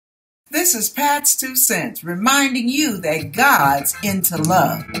This is Pat's 2 cents, reminding you that God's into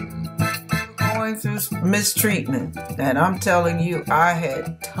love. Going through mistreatment, and I'm telling you, I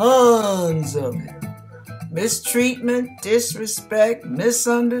had tons of it. Mistreatment, disrespect,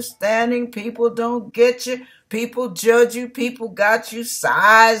 misunderstanding, people don't get you, people judge you, people got you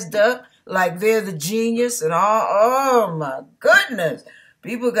sized up like they're the genius and all. Oh my goodness.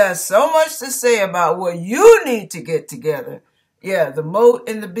 People got so much to say about what you need to get together. Yeah, the moat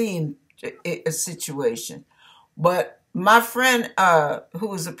and the beam situation. But my friend who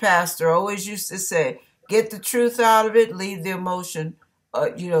was a pastor always used to say, get the truth out of it, leave the emotion,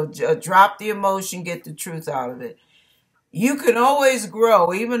 drop the emotion, get the truth out of it. You can always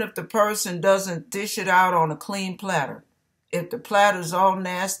grow even if the person doesn't dish it out on a clean platter. If the platter's all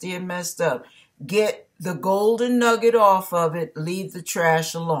nasty and messed up, get the golden nugget off of it, leave the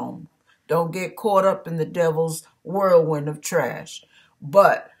trash alone. Don't get caught up in the devil's whirlwind of trash.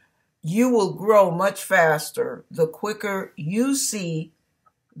 But you will grow much faster the quicker you see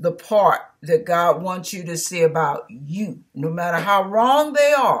the part that God wants you to see about you, no matter how wrong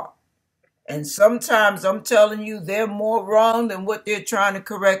they are. And sometimes I'm telling you, they're more wrong than what they're trying to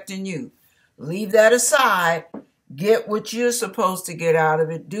correct in you. Leave that aside. Get what you're supposed to get out of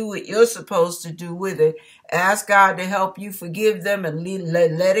it. Do what you're supposed to do with it. Ask God to help you forgive them and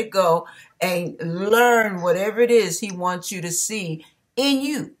let it go and learn whatever it is he wants you to see in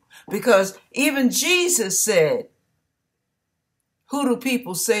you. Because even Jesus said, who do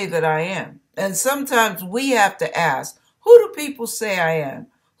people say that I am? And sometimes we have to ask, who do people say I am?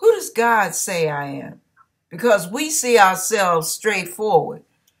 Who does God say I am? Because we see ourselves straightforward,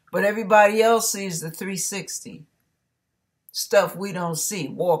 but everybody else sees the 360. Stuff we don't see,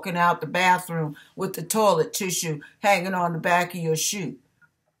 walking out the bathroom with the toilet tissue hanging on the back of your shoe.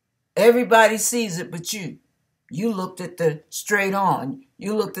 Everybody sees it but you. You looked at the straight on.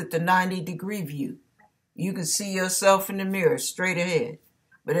 You looked at the 90-degree view. You can see yourself in the mirror straight ahead,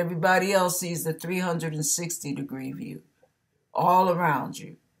 but everybody else sees the 360-degree view all around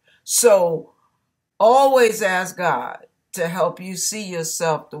you. So always ask God to help you see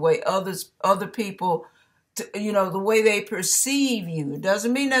yourself the way other people, the way they perceive you. It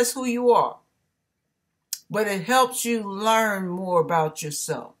doesn't mean that's who you are, but it helps you learn more about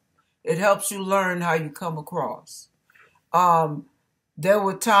yourself. It helps you learn how you come across. There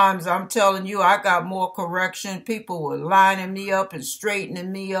were times, I'm telling you, I got more correction. People were lining me up and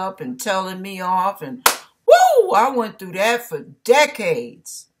straightening me up and telling me off. And woo, I went through that for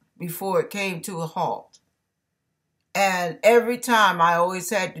decades before it came to a halt. And every time I always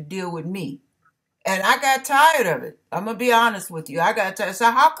had to deal with me. And I got tired of it. I'm going to be honest with you. I got tired.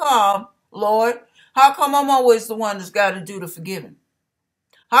 So how come, Lord, how come I'm always the one that's got to do the forgiving?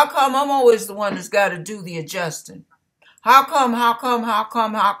 How come I'm always the one that's got to do the adjusting? How come?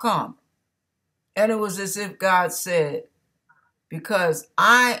 And it was as if God said, because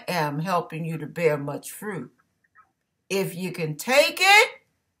I am helping you to bear much fruit. If you can take it,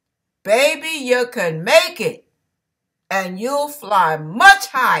 baby, you can make it. And you'll fly much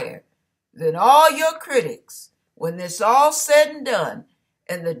higher than all your critics when this all said and done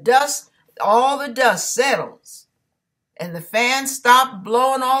and all the dust settles and the fans stop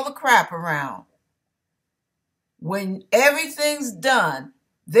blowing all the crap around. When everything's done,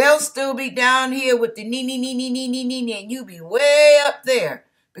 they'll still be down here with the nee, and you be way up there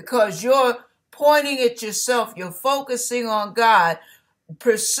because you're pointing at yourself. You're focusing on God,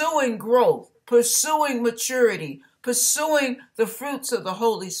 pursuing growth, pursuing maturity, pursuing the fruits of the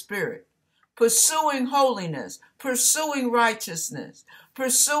Holy Spirit, pursuing holiness, pursuing righteousness,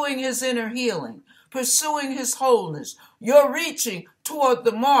 pursuing his inner healing, pursuing his wholeness. You're reaching toward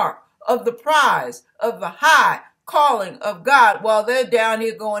the mark of the prize of the high calling of God while they're down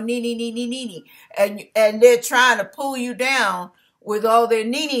here going nee. And they're trying to pull you down with all their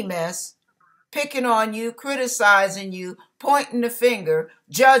nee mess, picking on you, criticizing you, pointing the finger,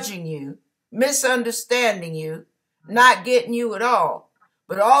 judging you, misunderstanding you, not getting you at all.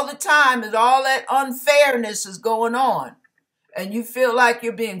 But all the time is all that unfairness is going on. And you feel like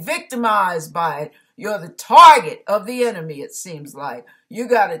you're being victimized by it. You're the target of the enemy, it seems like. You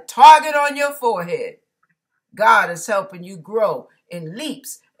got a target on your forehead. God is helping you grow in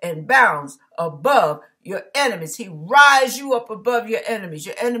leaps and bounds above your enemies. He rises you up above your enemies.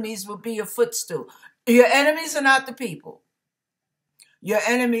 Your enemies will be your footstool. Your enemies are not the people. Your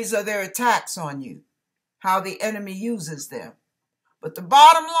enemies are their attacks on you, how the enemy uses them. But the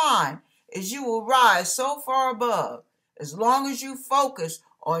bottom line is you will rise so far above as long as you focus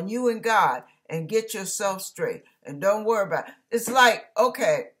on you and God and get yourself straight. And don't worry about it. It's like,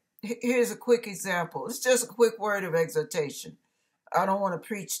 okay, here's a quick example. It's just a quick word of exhortation. I don't want to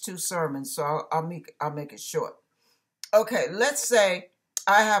preach two sermons, so I'll make it short. Okay, let's say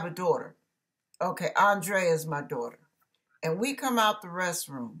I have a daughter. Okay, Andrea is my daughter. And we come out the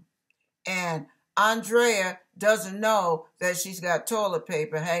restroom, and Andrea doesn't know that she's got toilet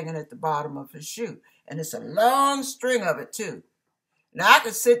paper hanging at the bottom of her shoe. And it's a long string of it, too. Now, I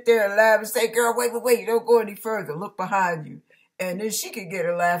could sit there and laugh and say, girl, wait, you don't go any further. Look behind you. And then she could get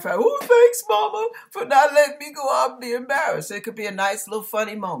a laugh out. Oh, thanks, Mama, for not letting me go out and be embarrassed. It could be a nice little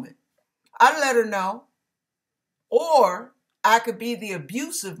funny moment. I'd let her know. Or I could be the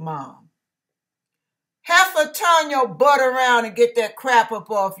abusive mom. Heifer, turn your butt around and get that crap up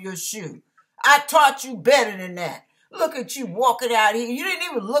off your shoe. I taught you better than that. Look at you walking out here. You didn't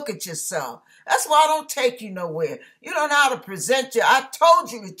even look at yourself. That's why I don't take you nowhere. You don't know how to present you. I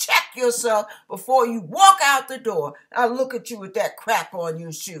told you to check yourself before you walk out the door. I look at you with that crap on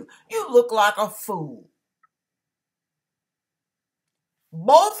your shoe. You look like a fool.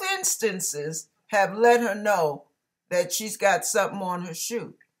 Both instances have let her know that she's got something on her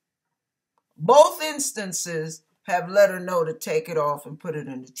shoe. Both instances have let her know to take it off and put it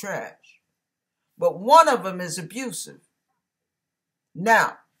in the trash. But one of them is abusive.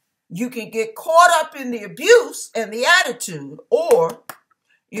 Now, you can get caught up in the abuse and the attitude, or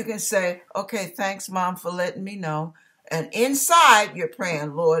you can say, okay, thanks, Mom, for letting me know. And inside, you're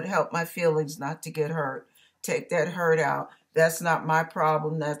praying, Lord, help my feelings not to get hurt. Take that hurt out. That's not my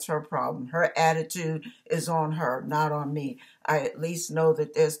problem. That's her problem. Her attitude is on her, not on me. I at least know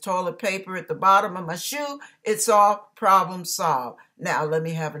that there's toilet paper at the bottom of my shoe. It's all problem solved. Now, let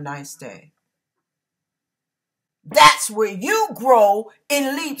me have a nice day. That's where you grow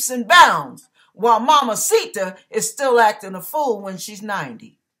in leaps and bounds, while Mama Sita is still acting a fool when she's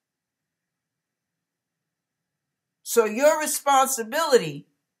 90. So your responsibility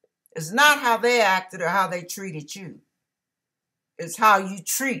is not how they acted or how they treated you. It's how you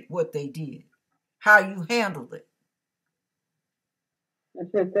treat what they did, how you handled it.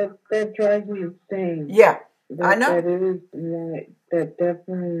 That drives me insane. Yeah, I know. That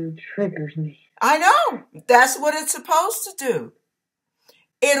definitely triggers me. I know. That's what it's supposed to do.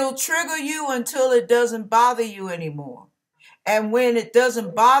 It'll trigger you until it doesn't bother you anymore. And when it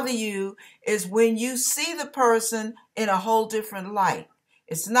doesn't bother you is when you see the person in a whole different light.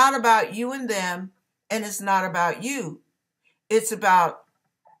 It's not about you and them, and it's not about you. It's about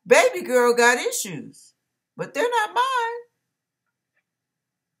baby girl got issues, but they're not mine.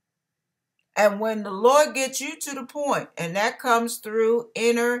 And when the Lord gets you to the point, and that comes through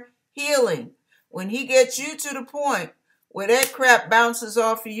inner healing, when he gets you to the point where that crap bounces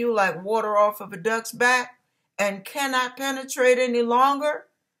off of you like water off of a duck's back and cannot penetrate any longer,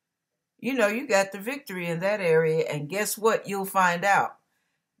 you know you got the victory in that area. And guess what? You'll find out.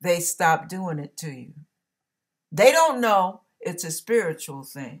 They stop doing it to you. They don't know it's a spiritual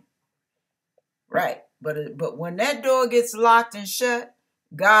thing. Right. But when that door gets locked and shut,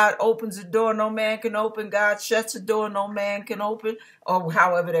 God opens a door no man can open. God shuts a door no man can open, or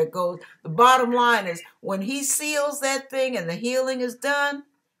however that goes. The bottom line is when he seals that thing and the healing is done,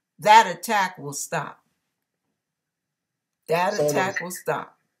 that attack will stop. That attack will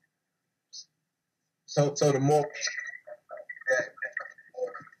stop. So the more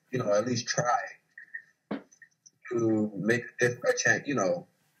that, at least try to make a change,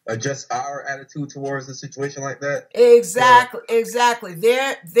 adjust our attitude towards a situation like that. Exactly.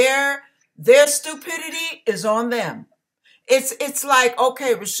 Their stupidity is on them. It's like,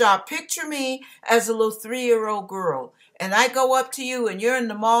 okay, Rashad, picture me as a little 3-year-old girl. And I go up to you and you're in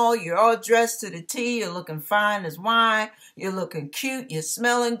the mall, you're all dressed to the T, you're looking fine as wine, you're looking cute, you're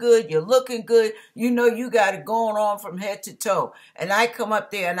smelling good, you're looking good. You know you got it going on from head to toe. And I come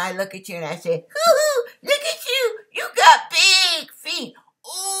up there and I look at you and I say, hoo-hoo, look at you, you got big feet.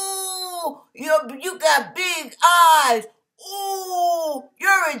 Ooh, you got big eyes. Ooh,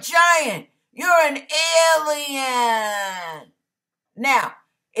 you're a giant. You're an alien. Now,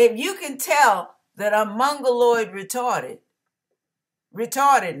 if you can tell that I'm mongoloid retarded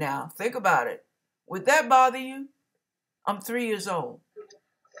now, think about it. Would that bother you? I'm 3 years old.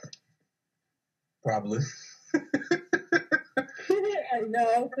 Probably. I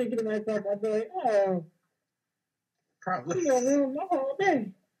know, I was thinking to myself, I'd be like, oh. Probably. You know, my whole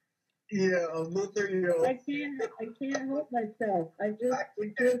day. Yeah, a little 3-year-old. I can't help myself.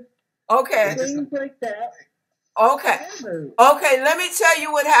 Okay. Things like that. Okay, let me tell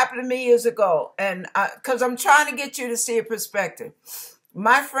you what happened to me years ago. And because I'm trying to get you to see a perspective.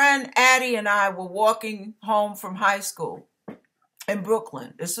 My friend Addie and I were walking home from high school in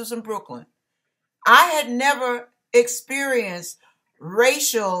Brooklyn. This was in Brooklyn. I had never experienced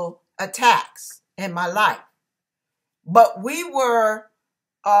racial attacks in my life. But we were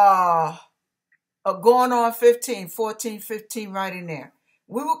going on 15, 14, 15, right in there.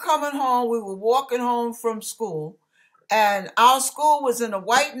 We were coming home. We were walking home from school. And our school was in a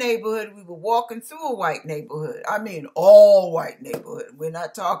white neighborhood. We were walking through a white neighborhood. I mean, all white neighborhood. We're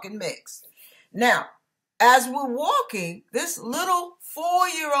not talking mixed. Now, as we're walking, this little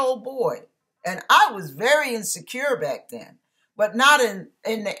 4-year-old boy, and I was very insecure back then, but not in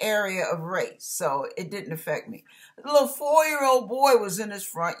the area of race, so it didn't affect me. The little 4-year-old boy was in his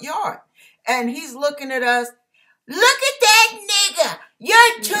front yard, and he's looking at us. Look at that nigga.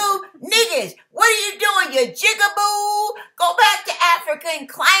 You're two niggas. What are you doing? You jigaboo? Go back to Africa and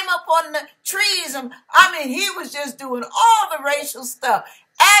climb up on the trees. I mean, he was just doing all the racial stuff.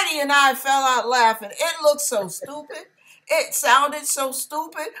 Addie and I fell out laughing. It looked so stupid. It sounded so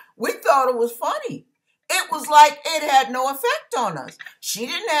stupid. We thought it was funny. It was like it had no effect on us. She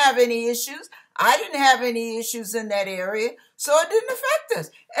didn't have any issues. I didn't have any issues in that area, so it didn't affect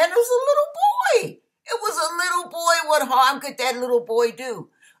us. And it was a little boy. It was a little boy. What harm could that little boy do?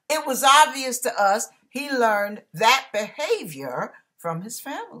 It was obvious to us he learned that behavior from his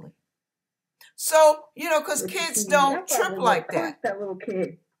family. So, because kids don't trip like that. That little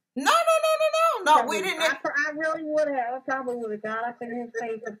kid. No. We didn't. I really would have. I probably would have got up in his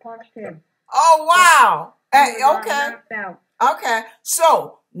face and punched him. Oh, wow. Okay.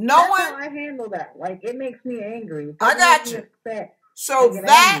 So, That's how I handle that. Like, it makes me angry. I got you. So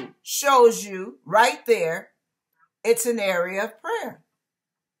that shows you right there, it's an area of prayer.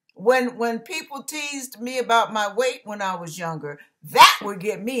 When people teased me about my weight when I was younger, that would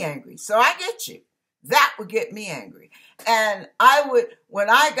get me angry. So I get you. That would get me angry. And when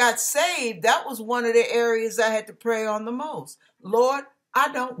I got saved, that was one of the areas I had to pray on the most. Lord,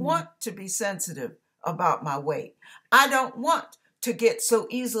 I don't want to be sensitive about my weight. I don't want to get so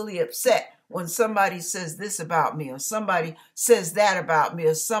easily upset when somebody says this about me, or somebody says that about me,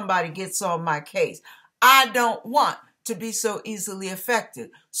 or somebody gets on my case. I don't want to be so easily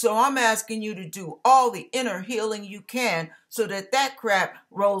affected. So I'm asking you to do all the inner healing you can so that crap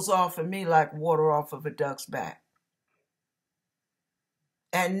rolls off of me like water off of a duck's back.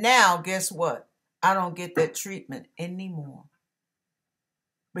 And now, guess what? I don't get that treatment anymore.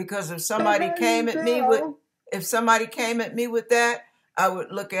 Because if somebody came at me with that, I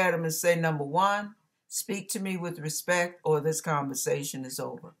would look at him and say, number one, speak to me with respect or this conversation is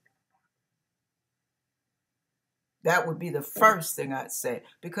over. That would be the first thing I'd say,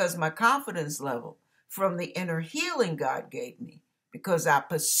 because my confidence level from the inner healing God gave me, because I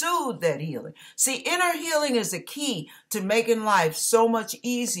pursued that healing. See, inner healing is a key to making life so much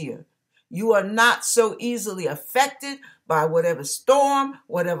easier. You are not so easily affected by whatever storm,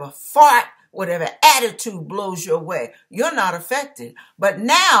 whatever fart, whatever attitude blows your way. You're not affected. But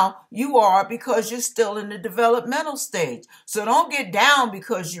now you are, because you're still in the developmental stage. So don't get down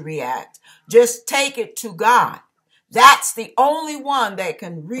because you react. Just take it to God. That's the only one that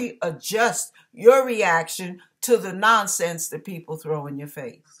can readjust your reaction to the nonsense that people throw in your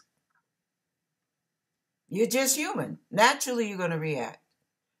face. You're just human. Naturally, you're going to react.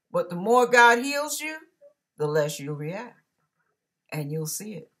 But the more God heals you, the less you'll react. And you'll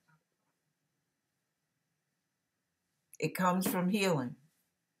see it. It comes from healing.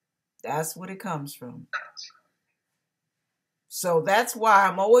 That's what it comes from. So that's why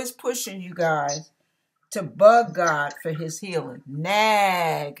I'm always pushing you guys to bug God for his healing.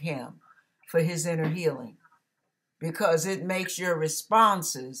 Nag him for his inner healing. Because it makes your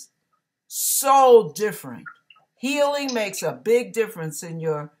responses so different. Healing makes a big difference in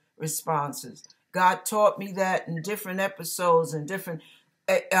your responses. God taught me that in different episodes and different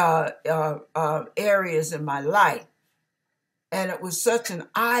areas in my life. And it was such an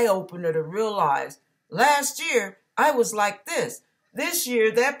eye-opener to realize, last year, I was like this. This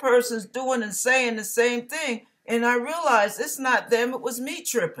year, that person's doing and saying the same thing. And I realized it's not them, it was me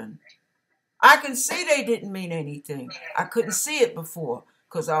tripping. I can see they didn't mean anything. I couldn't see it before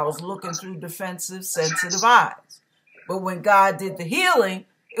because I was looking through defensive, sensitive eyes. But when God did the healing,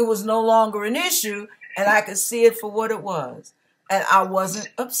 it was no longer an issue, and I could see it for what it was. And I wasn't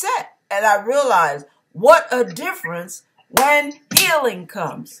upset. And I realized what a difference when healing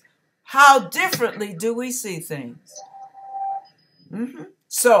comes. How differently do we see things?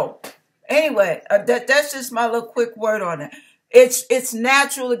 So, anyway, that's just my little quick word on it. It's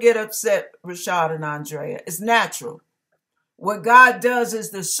natural to get upset, Rashad and Andrea. It's natural. What God does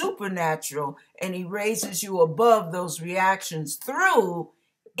is the supernatural, and he raises you above those reactions through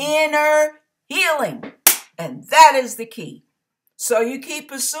inner healing. And that is the key. So you keep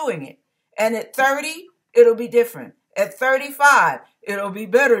pursuing it. And at 30, it'll be different. At 35, it'll be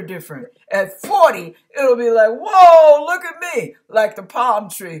better different. At 40, it'll be like, whoa, look at me. Like the palm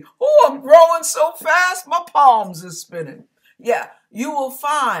tree. Oh, I'm growing so fast, my palms are spinning. Yeah, you will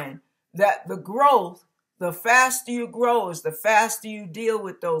find that the growth, the faster you grow is the faster you deal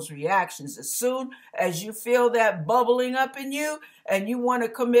with those reactions. As soon as you feel that bubbling up in you and you want to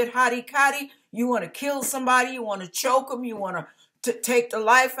commit hotty-cotty, you want to kill somebody, you want to choke them, you want to take the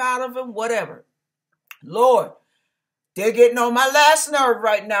life out of them, whatever. Lord, they're getting on my last nerve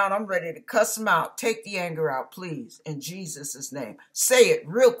right now, and I'm ready to cuss them out. Take the anger out, please, in Jesus' name. Say it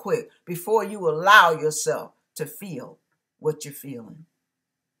real quick before you allow yourself to feel what you're feeling.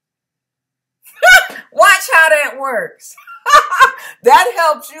 Watch how that works. That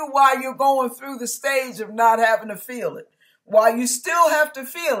helps you while you're going through the stage of not having to feel it. While you still have to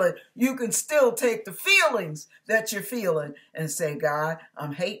feel it, you can still take the feelings that you're feeling and say, God,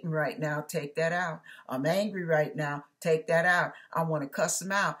 I'm hating right now. Take that out. I'm angry right now. Take that out. I want to cuss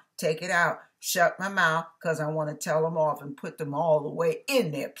them out. Take it out. Shut my mouth because I want to tell them off and put them all the way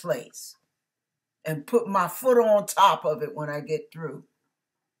in their place and put my foot on top of it when I get through.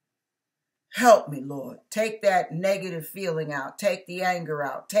 Help me, Lord. Take that negative feeling out. Take the anger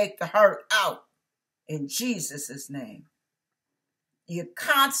out. Take the hurt out in Jesus' name. I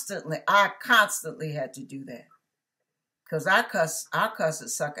constantly had to do that. Because I'll cuss a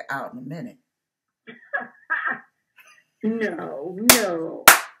sucker out in a minute. No.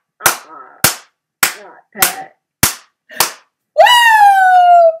 Not Pat. Woo!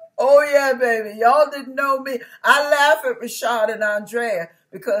 Oh yeah, baby. Y'all didn't know me. I laugh at Rashad and Andrea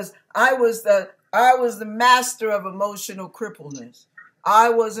because I was the master of emotional crippleness. I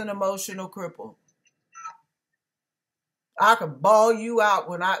was an emotional cripple. I could bawl you out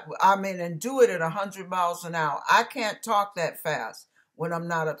when and do it at 100 miles an hour. I can't talk that fast when I'm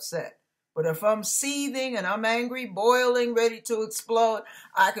not upset. But if I'm seething and I'm angry, boiling, ready to explode,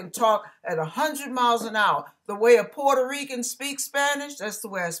 I can talk at 100 miles an hour. The way a Puerto Rican speaks Spanish, that's the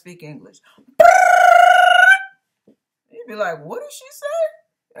way I speak English. You'd be like, what did she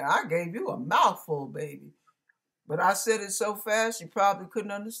say? I gave you a mouthful, baby. But I said it so fast, you probably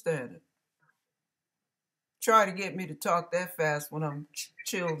couldn't understand it. Try to get me to talk that fast when I'm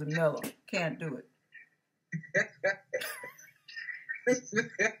chilled and mellow. Can't do it.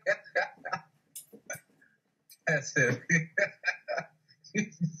 That's it.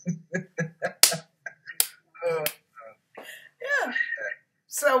 Yeah.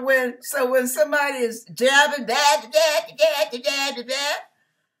 So when somebody is jabbing,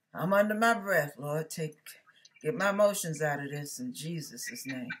 I'm under my breath. Lord, get my emotions out of this in Jesus'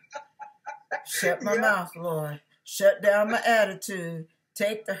 name. Shut my mouth, Lord. Shut down my attitude.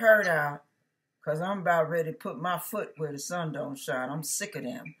 Take the hurt out. Because I'm about ready to put my foot where the sun don't shine. I'm sick of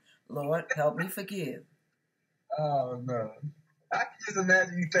them. Lord, help me forgive. Oh, no. I can just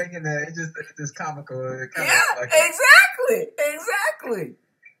imagine you thinking that. It's just comical. Exactly.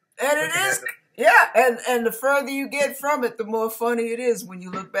 And it is, and the further you get from it, the more funny it is when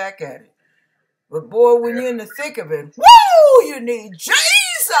you look back at it. But boy, when you're in the thick of it, woo, you need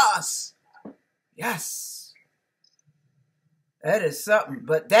Jesus. Yes. That is something.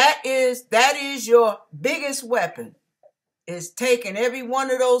 But that is your biggest weapon, is taking every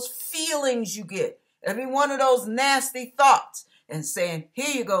one of those feelings you get, every one of those nasty thoughts, and saying, here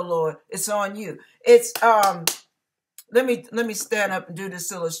you go, Lord, it's on you. It's let me stand up and do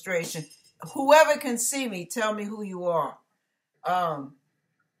this illustration. Whoever can see me, tell me who you are. I'm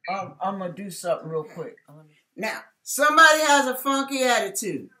gonna do something real quick. Now, somebody has a funky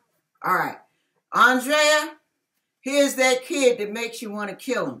attitude. All right. Andrea, here's that kid that makes you want to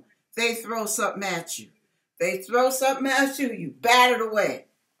kill him. They throw something at you. You bat it away.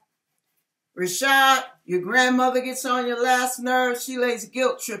 Rashad, your grandmother gets on your last nerve. She lays a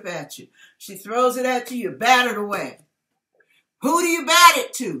guilt trip at you. She throws it at you. You bat it away. Who do you bat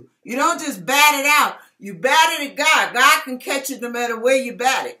it to? You don't just bat it out. You bat it at God. God can catch it no matter where you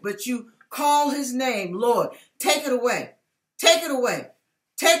bat it. But you call his name, Lord. Take it away. Take it away.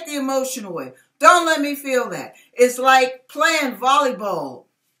 Take the emotion away. Don't let me feel that. It's like playing volleyball.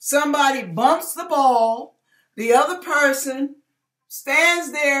 Somebody bumps the ball. The other person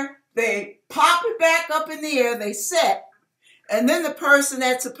stands there. They pop it back up in the air. They set. And then the person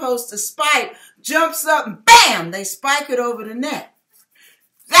that's supposed to spike jumps up and bam, they spike it over the net.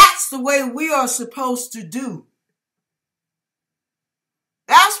 That's the way we are supposed to do.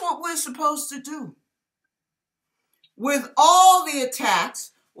 That's what we're supposed to do. With all the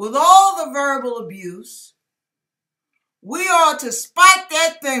attacks, with all the verbal abuse, we are to spike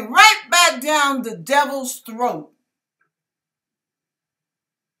that thing right back down the devil's throat.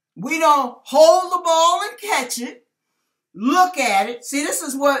 We don't hold the ball and catch it. look at it. See, this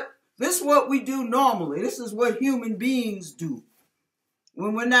is what we do normally. This is what human beings do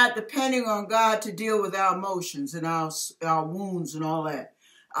when we're not depending on God to deal with our emotions and our wounds and all that,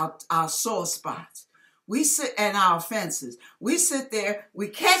 our sore spots. We sit and our offenses. We sit there, we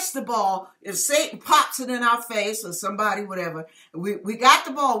catch the ball. If Satan pops it in our face or somebody, whatever, we got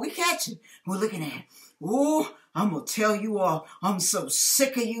the ball, we catch it. We're looking at it. Oh, I'm going to tell you all, I'm so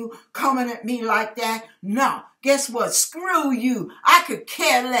sick of you coming at me like that. No, guess what? Screw you. I could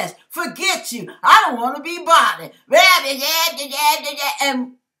care less. Forget you. I don't want to be bothered.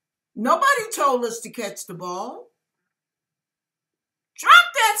 And nobody told us to catch the ball.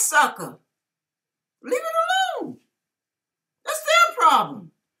 Drop that sucker. Leave it alone. That's their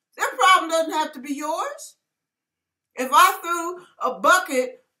problem. Their problem doesn't have to be yours. If I threw a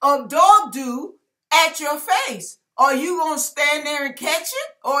bucket of dog doo at your face, are you going to stand there and catch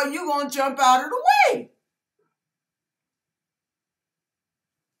it, or are you going to jump out of the way?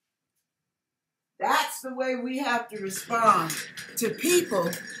 That's the way we have to respond to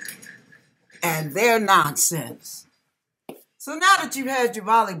people and their nonsense. So now that you've had your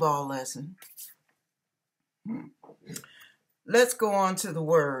volleyball lesson, let's go on to the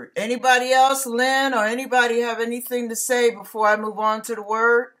word. Anybody else, Lynn, or anybody have anything to say before I move on to the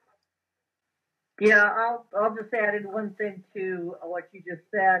word? Yeah, I'll just add in one thing to what you just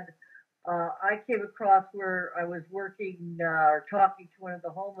said. I came across where I was working or talking to one of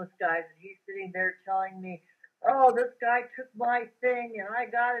the homeless guys, and he's sitting there telling me, "Oh, this guy took my thing, and I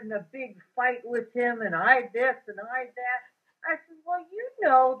got in a big fight with him, and I this and I that." I said, "Well, you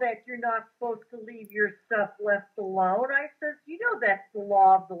know that you're not supposed to leave your stuff left alone." I said, "You know that's the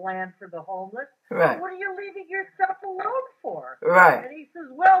law of the land for the homeless. Right. What are you leaving your stuff alone for?" Right. And he says,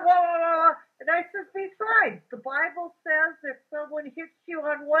 "Well, blah, blah, blah." And I said, "Besides, the Bible says if someone hits you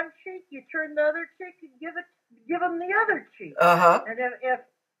on one cheek, you turn the other cheek and give them the other cheek. Uh-huh.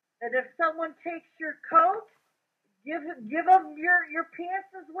 And if someone takes your coat, give them your pants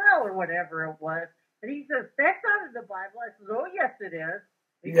as well," or whatever it was. And he says, "That's not in the Bible." I says, "Oh, yes, it is."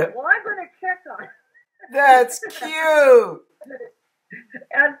 He said, "Well, I'm going to check on it." That's cute.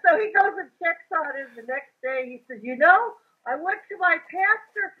 And so he goes and checks on it. The next day, he says, "I went to my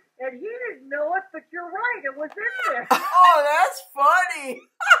pastor, and he didn't know it, but you're right. It was in there." Oh, that's funny.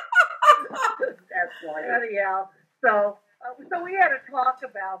 That's funny. Anyhow, so we had to talk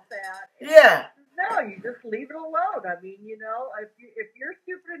about that. Yeah. No, you just leave it alone. I mean, if you're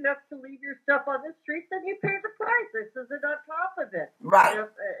stupid enough to leave your stuff on the street, then you pay the price. This isn't on top of it. Right.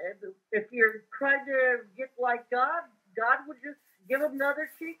 If you're trying to get like God would just give them another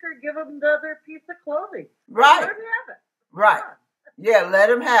cheek or give them another piece of clothing. Right. Let them have it. Right. Yeah, let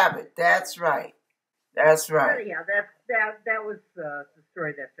them have it. That's right. That's right. Yeah, that was the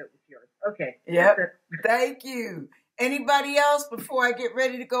story that fit with yours. Okay. Yep. Thank you. Anybody else before I get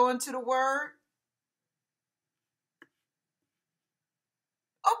ready to go into the word?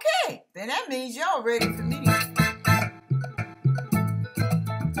 Okay, then that means y'all ready for me.